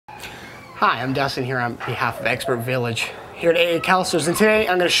Hi, I'm Dustin here on behalf of Expert Village here at AA Callister, and today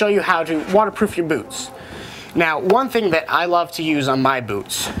I'm going to show you how to waterproof your boots. Now, one thing that I love to use on my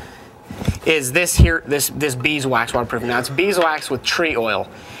boots is this here, this beeswax waterproofing. Now, it's beeswax with tree oil.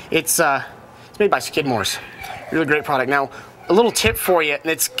 It's made by Skidmore's. Really great product. Now, a little tip for you,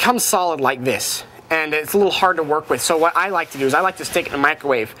 it comes solid like this, and it's a little hard to work with. So what I like to do is I like to stick it in the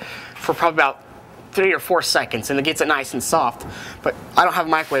microwave for probably about 3 or 4 seconds, and it gets it nice and soft. But I don't have a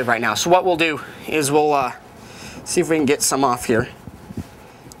microwave right now, so what we'll do is we'll see if we can get some off here.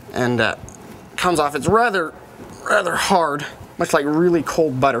 And comes off. It's rather hard, much like really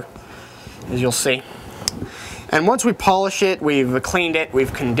cold butter, as you'll see. And once we polish it, we've cleaned it,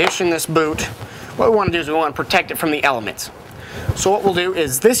 we've conditioned this boot, what we want to do is we want to protect it from the elements. So what we'll do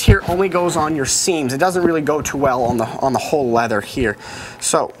is this here only goes on your seams. It doesn't really go too well on the whole leather here.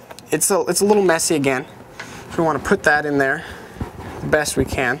 So it's a little messy again. So we want to put that in there the best we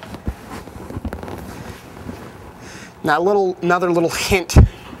can. Now another little hint,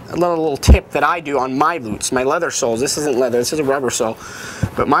 another little tip that I do on my boots, my leather soles. This isn't leather, this is a rubber sole.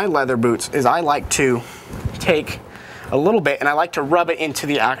 But my leather boots is I like to take a little bit and I like to rub it into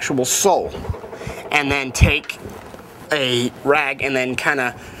the actual sole. And then take a rag and then kind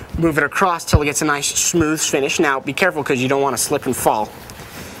of move it across till it gets a nice smooth finish. Now be careful because you don't want to slip and fall.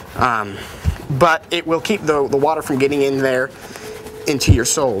 But it will keep the water from getting in there into your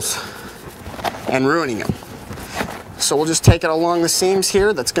soles and ruining them. So we'll just take it along the seams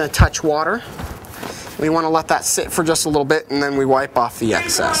here that's going to touch water. We want to let that sit for just a little bit and then we wipe off the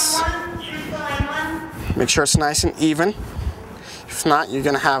excess. Make sure it's nice and even. If not, you're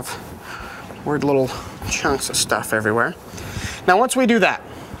going to have weird little chunks of stuff everywhere. Now once we do that,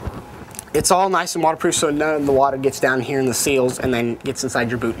 it's all nice and waterproof so none of the water gets down here in the seals and then gets inside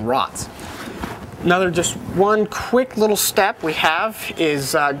your boot and rots. Just one quick little step we have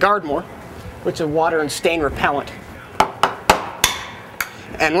is Guardmore, which is water and stain repellent.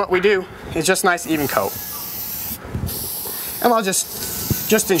 And what we do is just nice even coat. And I'll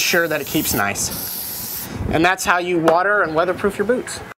just ensure that it keeps nice. And that's how you water and weatherproof your boots.